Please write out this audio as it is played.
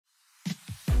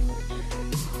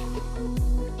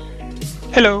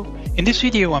Hello, in this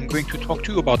video I'm going to talk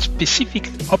to you about specific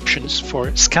options for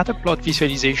scatterplot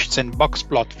visualizations and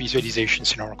boxplot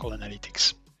visualizations in Oracle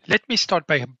Analytics. Let me start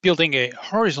by building a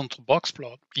horizontal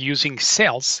boxplot using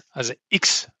sales as an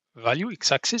X value,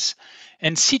 X-axis,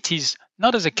 and cities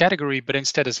not as a category but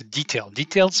instead as a detail.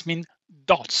 Details mean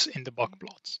dots in the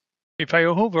boxplots. If I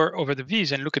hover over the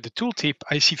V's and look at the tooltip,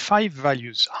 I see 5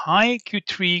 values: high,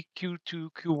 Q3, Q2,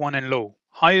 Q1, and low.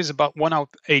 High is about 1 out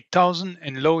of 8,000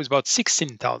 and low is about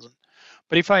 16,000.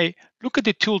 But if I look at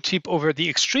the tooltip over the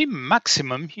extreme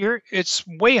maximum here, it's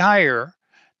way higher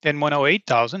than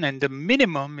 108,000 and the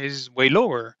minimum is way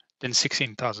lower than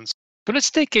 16,000. So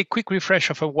let's take a quick refresh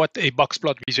of what a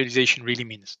boxplot visualization really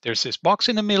means. There's this box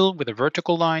in the middle with a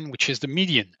vertical line, which is the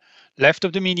median. Left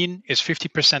of the median is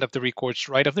 50% of the records,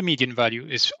 right of the median value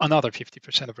is another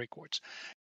 50% of records.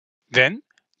 Then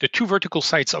the two vertical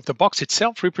sides of the box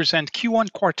itself represent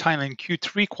Q1 quartile and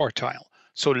Q3 quartile.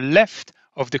 So left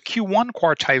of the Q1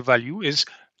 quartile value is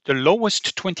the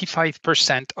lowest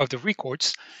 25% of the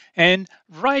records, and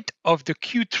right of the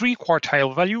Q3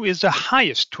 quartile value is the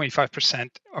highest 25%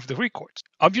 of the records.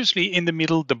 Obviously, in the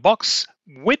middle, the box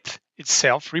width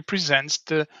itself represents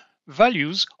the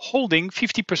values holding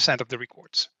 50% of the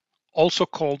records, also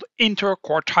called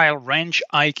interquartile range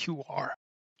IQR.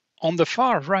 On the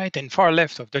far right and far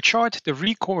left of the chart, the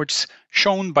records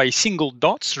shown by single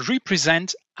dots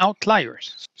represent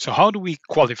outliers. So how do we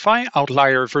qualify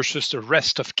outlier versus the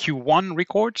rest of Q1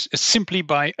 records? It's simply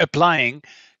by applying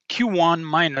Q1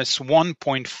 minus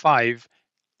 1.5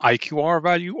 IQR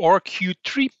value or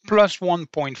Q3 plus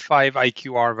 1.5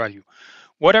 IQR value.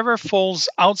 Whatever falls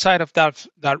outside of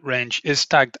that range is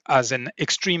tagged as an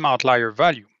extreme outlier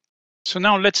value. So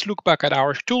now let's look back at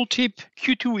our tooltip.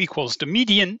 Q2 equals the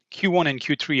median. Q1 and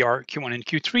Q3 are Q1 and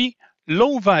Q3.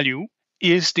 Low value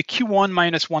is the Q1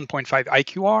 minus 1.5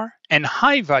 IQR, and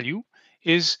high value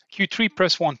is Q3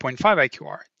 plus 1.5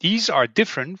 IQR. These are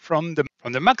different from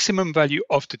the maximum value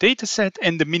of the dataset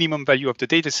and the minimum value of the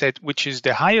dataset, which is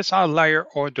the highest outlier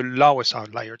or the lowest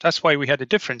outlier. That's why we had a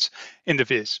difference in the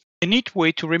viz. A neat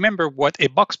way to remember what a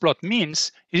boxplot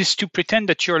means is to pretend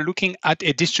that you're looking at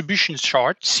a distribution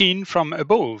chart seen from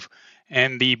above.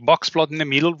 And the boxplot in the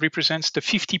middle represents the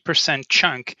 50%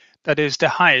 chunk that is the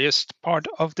highest part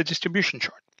of the distribution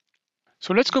chart.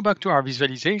 So let's go back to our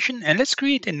visualization and let's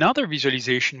create another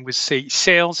visualization with, say,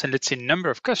 sales and let's say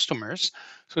number of customers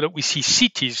so that we see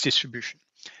cities distribution.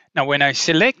 Now, when I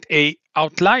select a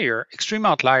outlier, extreme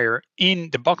outlier in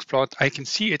the boxplot, I can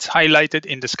see it's highlighted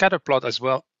in the scatterplot as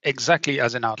well, exactly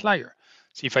as an outlier.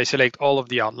 So if I select all of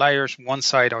the outliers, one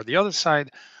side or the other side,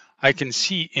 I can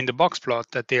see in the boxplot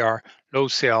that they are low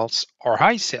sales or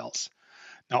high sales.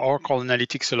 Now, Oracle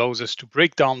Analytics allows us to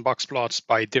break down boxplots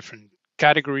by different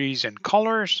categories and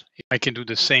colors. I can do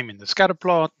the same in the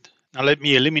scatterplot. Now let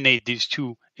me eliminate these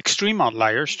two extreme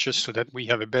outliers just so that we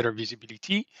have a better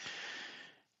visibility.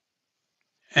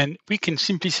 And we can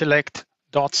simply select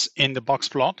dots in the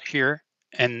boxplot here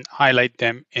and highlight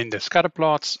them in the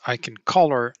scatterplots. I can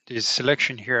color this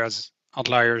selection here as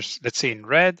outliers, let's say in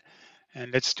red.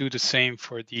 And let's do the same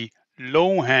for the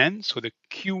low hand, so the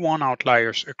Q1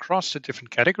 outliers across the different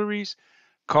categories.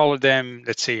 Color them,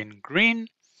 let's say in green.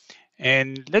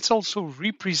 And let's also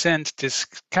represent this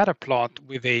scatterplot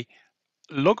with a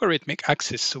logarithmic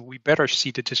axis so we better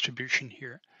see the distribution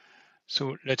here.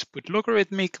 So let's put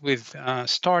logarithmic with a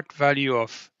start value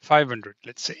of 500,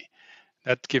 let's say.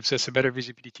 That gives us a better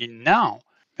visibility. Now,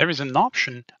 there is an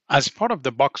option as part of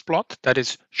the boxplot that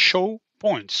is show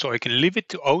points. So I can leave it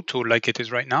to auto like it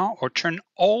is right now or turn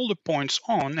all the points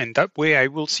on, and that way I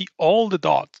will see all the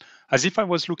dots as if I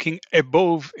was looking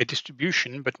above a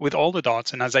distribution, but with all the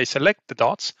dots. And as I select the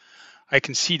dots, I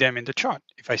can see them in the chart.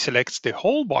 If I select the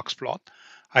whole boxplot,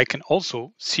 I can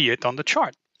also see it on the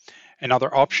chart.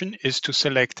 Another option is to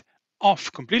select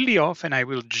off, completely off, and I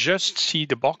will just see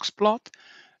the boxplot,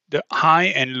 the high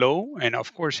and low. And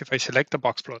of course, if I select the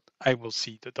boxplot, I will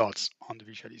see the dots on the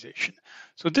visualization.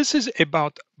 So this is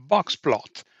about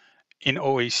boxplot in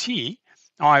OAC.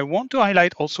 Now I want to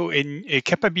highlight also a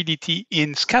capability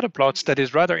in scatterplots that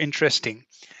is rather interesting.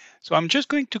 So I'm just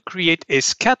going to create a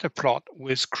scatterplot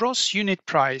with gross unit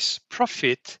price,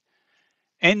 profit,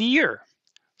 and year.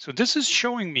 So this is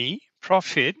showing me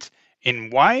profit in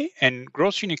Y and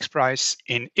gross unit price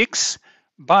in X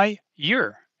by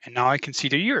year. And now I can see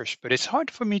the years, but it's hard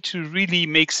for me to really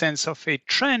make sense of a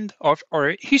trend or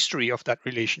a history of that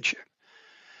relationship.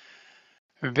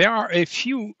 There are a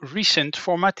few recent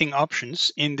formatting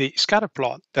options in the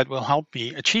scatterplot that will help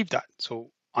me achieve that.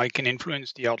 So I can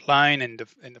influence the outline and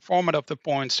the format of the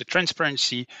points, the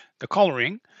transparency, the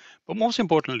coloring. But most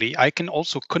importantly, I can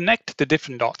also connect the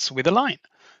different dots with a line.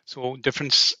 So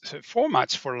different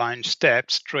formats for line: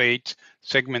 step, straight,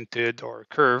 segmented, or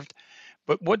curved.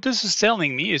 But what this is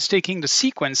telling me is taking the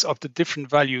sequence of the different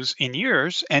values in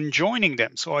years and joining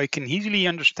them. So I can easily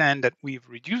understand that we've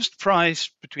reduced price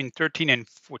between 13 and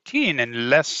 14 and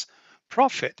less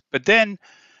profit. But then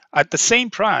at the same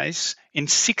price, in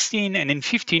 16 and in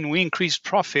 15, we increased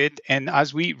profit. And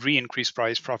as we re-increased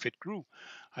price, profit grew.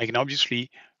 I can obviously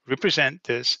represent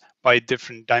this by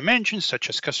different dimensions, such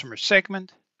as customer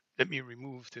segment. Let me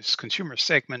remove this consumer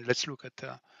segment. Let's look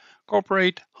at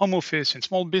corporate, home office, and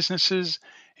small businesses.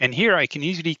 And here I can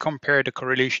easily compare the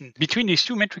correlation between these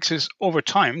two matrices over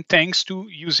time, thanks to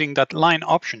using that line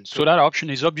option. So that option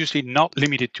is obviously not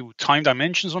limited to time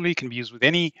dimensions only. It can be used with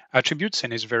any attributes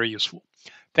and is very useful.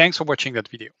 Thanks for watching that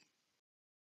video.